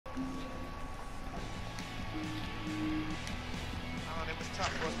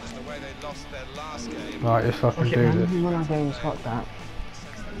Right, let's fucking do this. When I go spot that.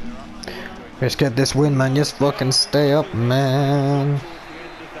 Let's get this win, man. Just fucking stay up, man.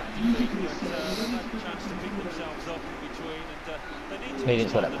 He didn't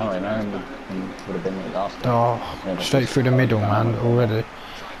score that penalty, man. Would have been the last one. Oh, straight through the middle, man, already.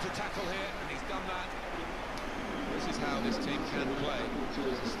 This is how this team can play.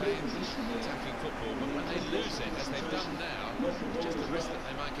 Sustained attacking football, but when they lose it, as they've done now, it's just the risk that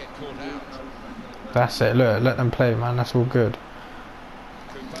they might get caught out. That's it, look, let them play, man. That's all good.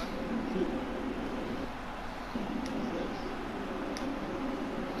 Cooper.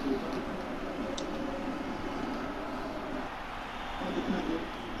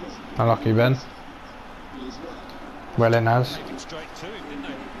 Unlucky, Ben. Well in as.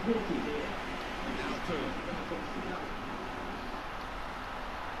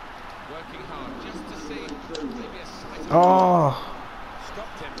 Oh,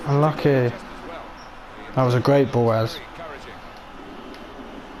 unlucky. That was a great ball, as.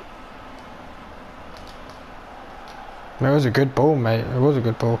 It was a good ball, mate. It was a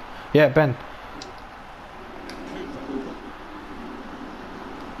good ball. Yeah, Ben.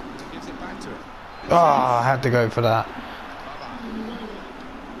 Oh, I had to go for that.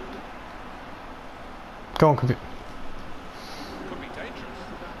 Go on, Cooper.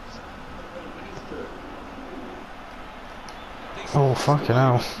 Oh, fucking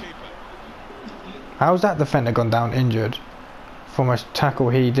hell. How's that defender gone down injured from a tackle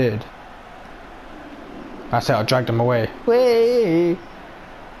he did? That's it, I dragged him away. Whee!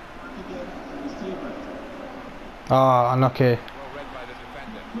 Oh, unlucky.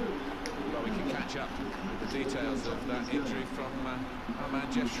 Details of that injury from our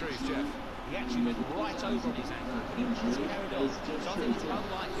man Jeff Shrews. Jeff, he actually went right over on his ankle. He just carried on. So I think it's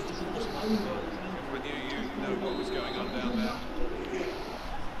unlikely to force him over. If we knew you know what was going on down there.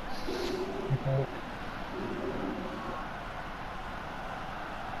 And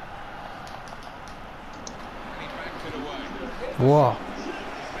he backed it away. What?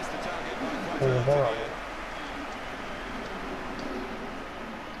 Missed the target by quite a lot.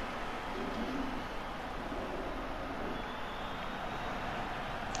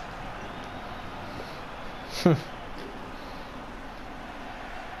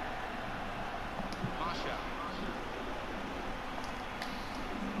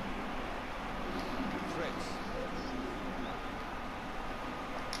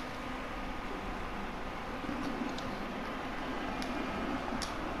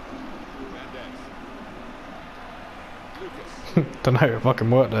 Don't know if I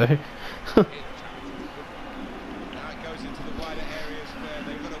can work though.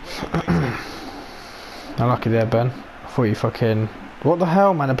 Unlucky there, Ben. I thought you fucking... What the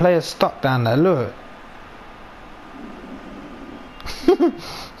hell, man? The player's stuck down there, look. There's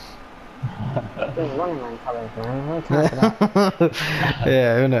running man coming, man. No time for that.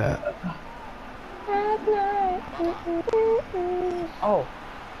 Yeah, isn't it? Oh.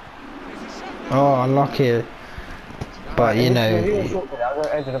 Oh, unlucky. But, you know... I'll go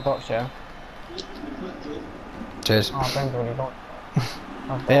edge of the box, yeah? Cheers. Oh, Ben's already got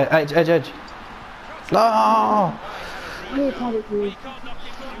Yeah, edge. No!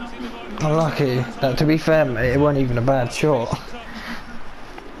 Unlucky. That, to be fair, mate, it wasn't even a bad shot.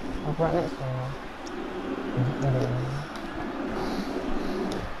 I'm right next to him.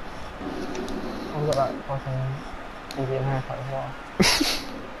 I've got that fucking Indian haircut as well.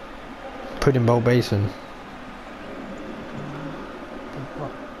 Pudding bowl basin.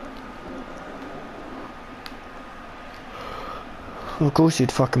 Of course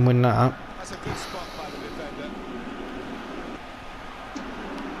you'd fucking win that. That's a good spot by the defender.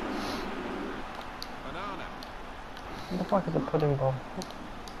 Banana. What the fuck is a pudding bowl?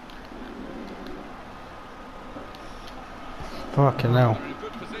 Fucking hell.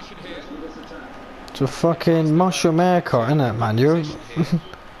 It's a fucking mushroom haircut, innit, man? You're...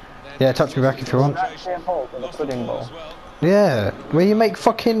 Yeah, touch me back if you want. Actually a hole for the pudding bowl. Yeah, where you make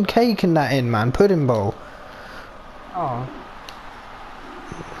fucking cake and that in, man. Pudding bowl. Oh.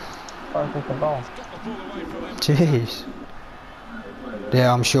 Fuck is the bowl? Jeez.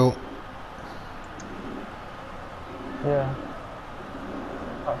 Yeah, I'm short. Yeah.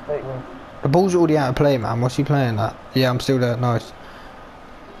 That's fake one. The ball's already out of play, man. What's he playing at? Yeah, I'm still there. Nice.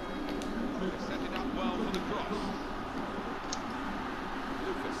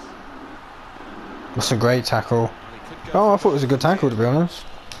 That's a great tackle. Oh, I thought it was a good tackle, to be honest.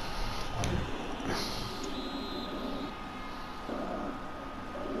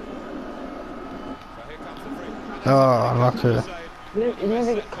 Oh, unlucky. You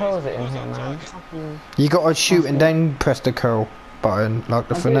never get curls it in here, man. You gotta shoot and then press the curl. button, like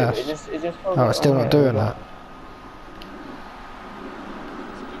the I do, finesse. it just Oh, it's still not doing that.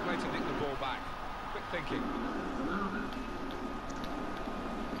 It's a good way to nick the ball back. Quick thinking.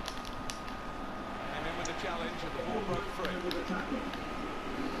 Came in with a challenge and the ball broke free.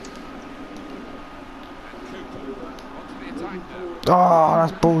 And Cooper onto the attack now. Oh,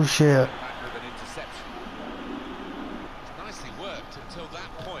 that's bullshit. Back with an interception. It's nicely worked until that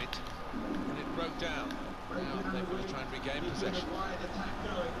point when it broke down. Now they've got to try and regain possession.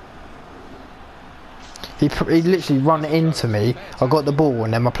 He literally run into me. I got the ball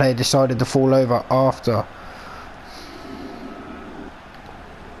and then my player decided to fall over after.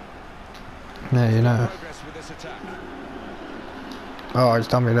 Yeah, you know. Progress with this attack. Oh, he's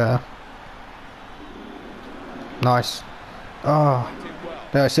done me there. Nice. Oh, Did well.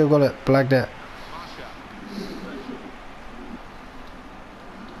 yeah, I still got it. Blagged it.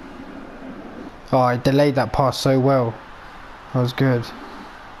 Oh, I delayed that pass so well. That was good.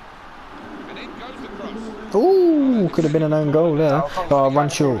 And in goes the cross. Ooh, could have been an own goal there. Oh, run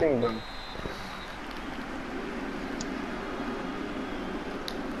short.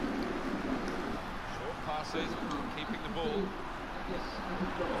 Short passes, keeping the ball.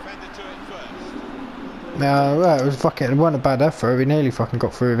 Defender to it first. No, right, it was fucking. It wasn't a bad effort. We nearly fucking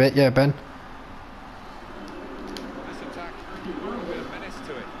got through with it. Yeah, Ben. This attack, a bit of menace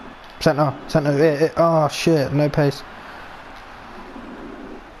to it. Centre. Oh shit, no pace.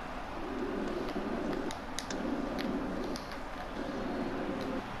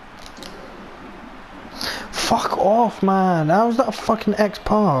 Fuck off, man. How was that a fucking X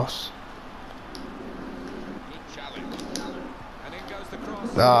pass? Good challenge. And in goes the cross.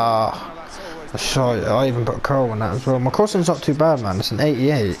 Ah, Well, that's always I shot it. I even put a curl on that as well. My crossing's not too bad, man. It's an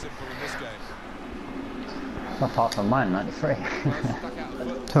 88. simple in this game. Apart from mine, 93. Stuck out the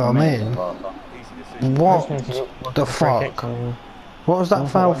foot. So I mean, Easy decision. what the fuck? What was that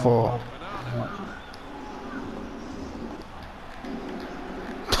foul for?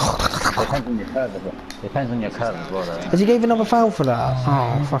 Depends on your curve as well. Depends on your curve as well, though. Has he gave another foul for that?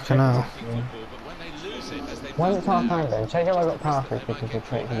 Oh, fucking hell. But when they lose it, as they When it's half time then, check if I got power free kick as a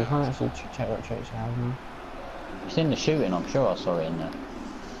trick, because you can't actually check what tricks you have, man. It's in the shooting, I'm sure I saw it in there.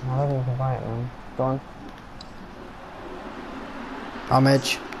 I don't think you can buy it, man. Go on. I'm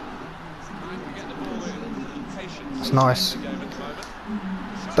edge. get the ball in, patience It's nice. in the game at the moment.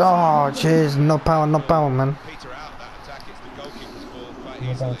 Oh, jeez. No power, man. Peter out that attack, it's the goalkeeper's ball quite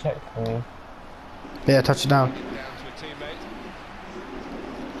You're easily. going to check for me. Yeah, touch it down. Down to a teammate.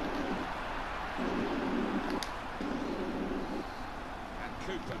 And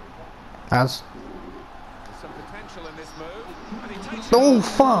Cooper. As. There's some potential in this move. And he takes it Oh, on.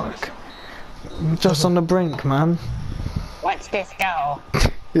 fuck. Just on the brink, man. Let's this go!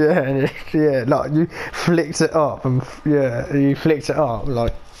 Yeah, yeah, like you flicked it up and yeah, you flicked it up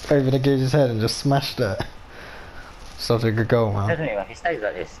like over the geezer's head and just smashed it. Such a good goal, man. Doesn't he? Like, he stays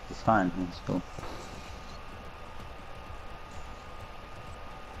like this. It's fine. It's cool.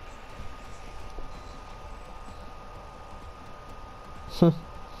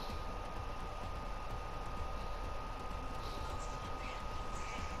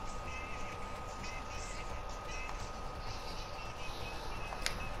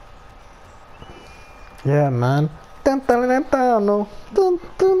 Yeah, man. Dun, dun, dun, dun, no. Dun,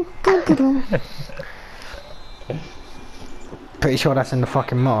 dun, dun, dun, dun. Pretty sure that's in the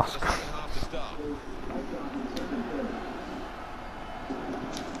fucking mosque. Half to start.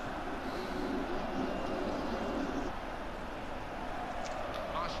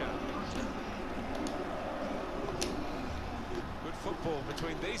 Marsha. Good football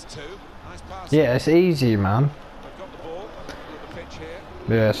between these two. Nice pass. Yeah, it's easy, man. They've got the ball. Middle of the pitch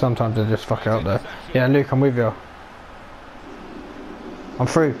here. Yeah, sometimes they just fuck out there. Yeah, Luke, I'm with you. I'm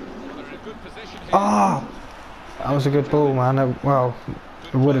through. Well, they're in a good position here. Ah, that was a good ball, man. Well,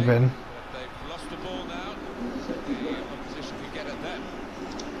 it would have been. But they've lost the ball now. The opposition can get at them.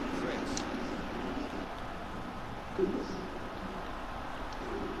 Fritz.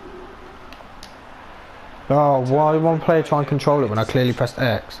 Oh, why did one player try and control it when I clearly pressed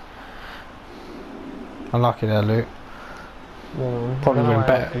X? Unlucky there, Luke. Yeah. Probably would have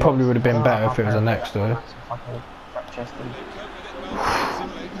better. Probably would have been better if it was a next though.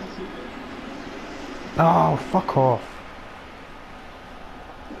 Oh, fuck off.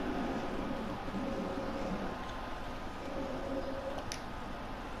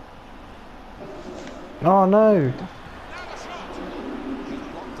 Oh no. Now the shot.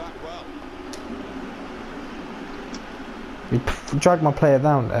 Blocked that well. You dragged my player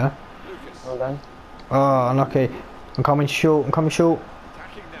down there. Lucas. Well done. Oh, unlucky. I'm coming short.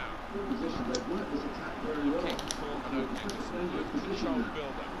 Attacking now. Kick for an opening.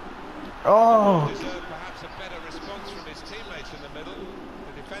 Oh! Deserved perhaps a better response from his teammates in the middle.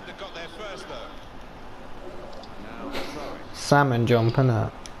 The defender got there first, though. Now throwing. Salmon jump,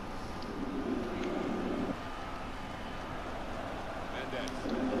 innit? Mendes.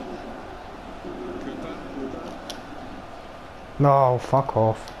 Cooper. No, fuck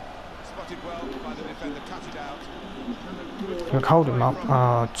off. Spotted well by the defender, cut it out. Look, hold him up.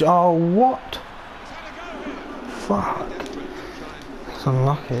 Oh, what? He's had a go here. Fuck. Desperate to try and It's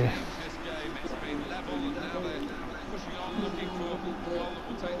unlucky. this game. It's been level and now they're pushing on, looking for a goal that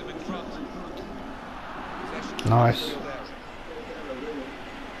will take them in front. Possession Nice. still there.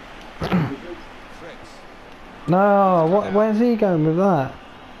 Fritz. No, what? Where's he going with that?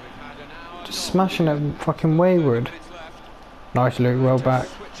 We've had an hour. Just smashing it fucking wayward. Minutes left. Nice, Luke. Well back.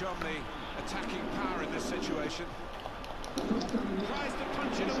 Switch on the attacking power in this situation. Tries to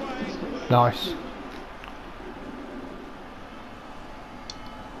punch it away. Nice.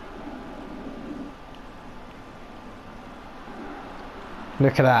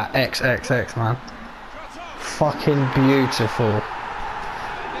 Look at that. XXX, man. Fucking beautiful.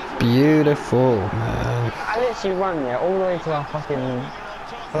 Beautiful, man. I literally run there all the way to our fucking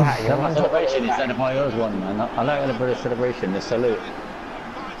flat. That my celebration is that my own one, man. I like the British celebration, the salute.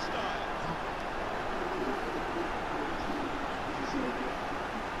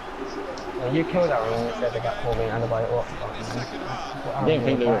 You killed that one when you said they got pulled in by what? I didn't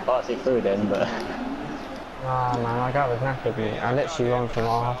think they were passing through then, but... Nah, man, my guy was knackered me. I literally run from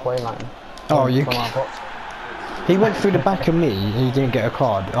our halfway line. Oh, you. From our box. He went through the back of me and he didn't get a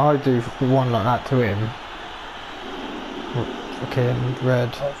card. I do one like that to him. Fucking red.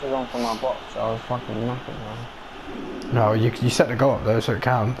 I literally run from our box. I was fucking knackered, man. No, you set the goal up though, so it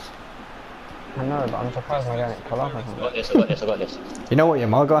counts. I know, but I'm surprised I didn't pull up or I something. got this, I got this, I got this. You know what, yeah,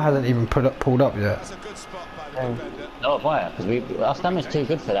 my guy hasn't even pulled up yet. That's a good spot by the defender. No, fire, because our stamina's too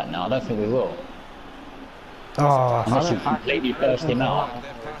good for that now. I don't think we will. Oh, Unless you completely burst him out.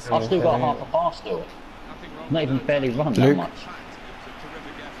 I've still got half a pass still. Not even barely run that Luke. much. It's a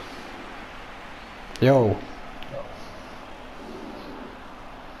terrific effort. yo.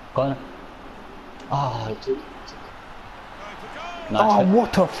 Go on. Oh, nice. Oh,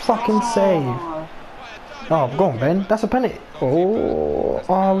 what a fucking save. Oh, go on, Ben. That's a penalty. Oh,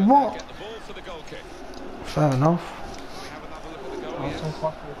 what? Get the ball for the goal kick. Fair enough. We have another look at the goal I was here. so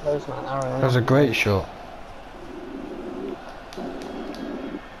fucking close, man. Aaron. That was a great shot.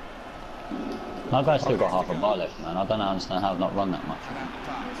 My guy's still got half a bar left, man. I don't understand how I've not run that much.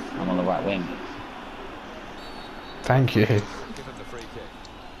 I'm on the right wing. Thank you. Give him the free kick.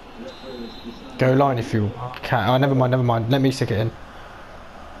 Go line if you can. Oh, never mind, never mind. Let me stick it in.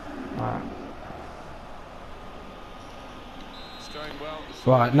 Alright. It's going well.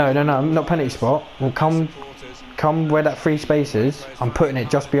 Right, no, not penalty spot. Well, come where that free space is. I'm putting it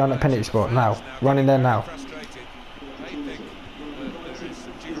just beyond that penalty spot now. Run in there now. Frustrated. They think that there is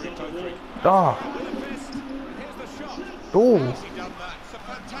some jiggery pokery. Oh, With a fist. And here's the shot. oh. Has he done that? It's a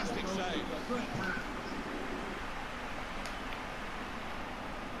fantastic save.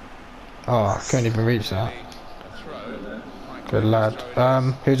 Oh, I couldn't even reach that. A throw. Good lad.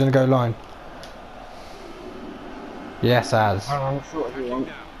 Who's on the go line? Yes, as. I'm sure if you want.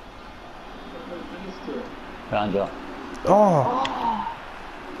 Round you. Oh,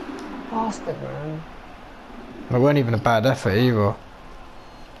 Bastard, man. it weren't even a bad effort either.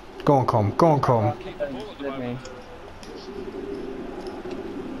 Go on, Com. Go on, Com. Keep the ball at the Let me.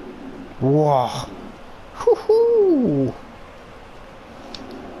 Whoa. Hoo-hoo.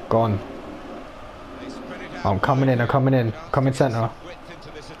 Gone. They spread it out. I'm coming in, I'm coming in. Coming centre. Width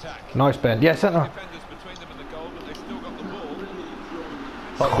into this attack. Nice, Ben. Yeah, centre. Defenders between them and the goal, but they've still got the ball.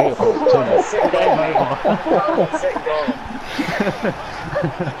 Fuck beautiful. 2-0. Sick goal.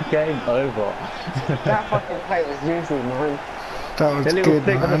 Game over. That fucking play was juicy, man. That was The little good,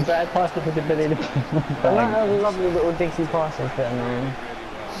 flick on the man. side, pass it to the Billy. That was a lovely little Dixie passing fit, man.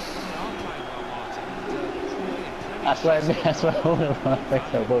 That's why all of our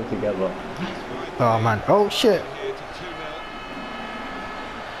effects are both together. Oh, man. Oh, shit.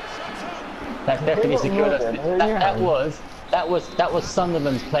 That's definitely secured us. That was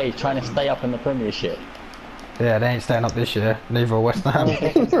Sunderland's play trying to stay up in the Premiership. Yeah, they ain't staying up this year. Neither are West Ham.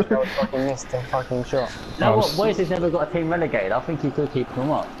 That was fucking missed the fucking shot. Now Oh, what? Boyce has never got a team relegated. I think he could keep them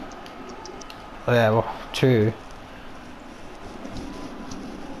up. Yeah, well, true.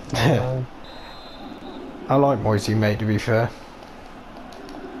 I like Moisey, mate, to be fair.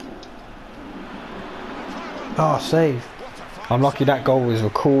 Oh, save. I'm lucky that goal was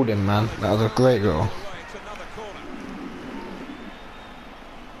recording, man. That was a great goal.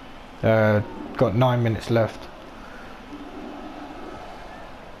 Got 9 minutes left.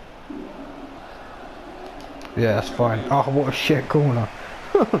 Yeah, that's fine. Oh, what a shit corner.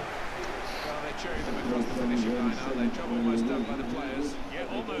 Well, they're cheering them across the finishing line, aren't they? Job almost done by the players.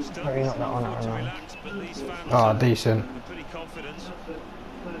 Yeah, almost done. Maybe not that one, I Afford don't to know. relax, but these fans Oh, decent. are pretty confident.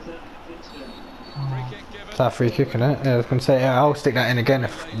 Oh. Free kick given. Is that free kick, innit? Yeah, I was going to say, yeah, I'll stick that in again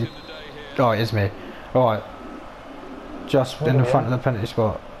if Late you... in the day here. Oh, it is me. Alright. Just in the front of the penalty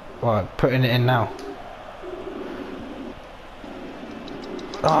spot. Alright, putting it in now.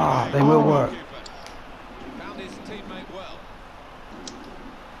 Ah, they will work. Found his teammate well.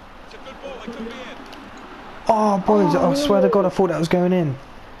 It's a good ball, it could be in. Oh, boys, I swear to God, I thought that was going in.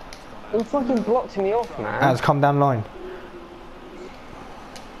 He fucking blocked me off, man. Has come down line.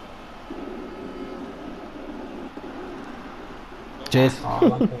 Cheers.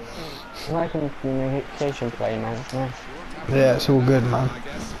 Oh, liking communication play, man. It's nice. Yeah, it's all good, man.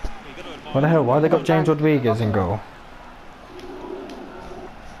 What the hell? Why they got James Rodriguez in goal?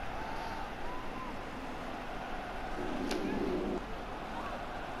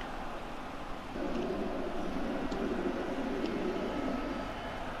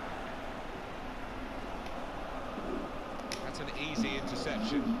 That's an easy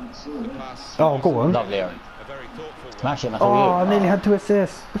interception. The pass. Oh, go on. Lovely, Aaron. A very thoughtful one. Smash it, that's Oh, all I you. nearly had to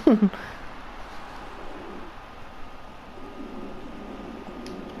assist.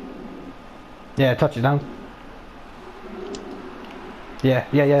 Yeah, touch it down. Yeah.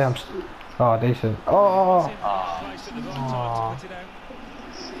 Oh, decent. Oh. Placed at the right time to put it out.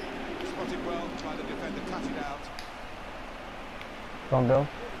 Spotted well by the defender, cut it out. Go on, Bill.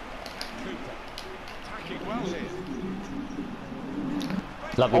 Cooper. Attacking well here.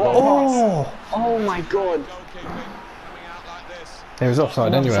 Lovely ball. Oh. Oh my God. Goalkeeping coming out like this. It was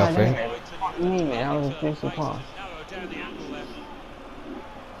offside anyway, I think. Fuck me, man. That was a juicy pass. Narrow down the angle there.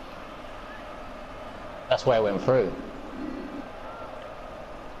 That's where it went through.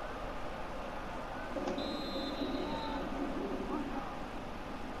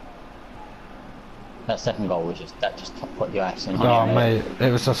 That second goal was just put your ass in. Oh, mate,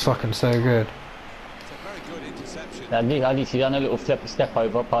 it was just fucking so good. It's a very good interception. I need to done a little step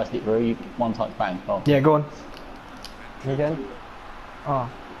over, passed it through, one touch bang. Oh. Yeah, go on. Again. Oh,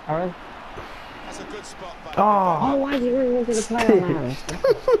 Aaron. That's a good spot by Oh, Oh. why did you run into the player, man?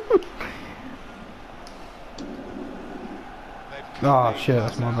 Oh, shit,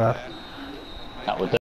 that's my bad. there. That would do.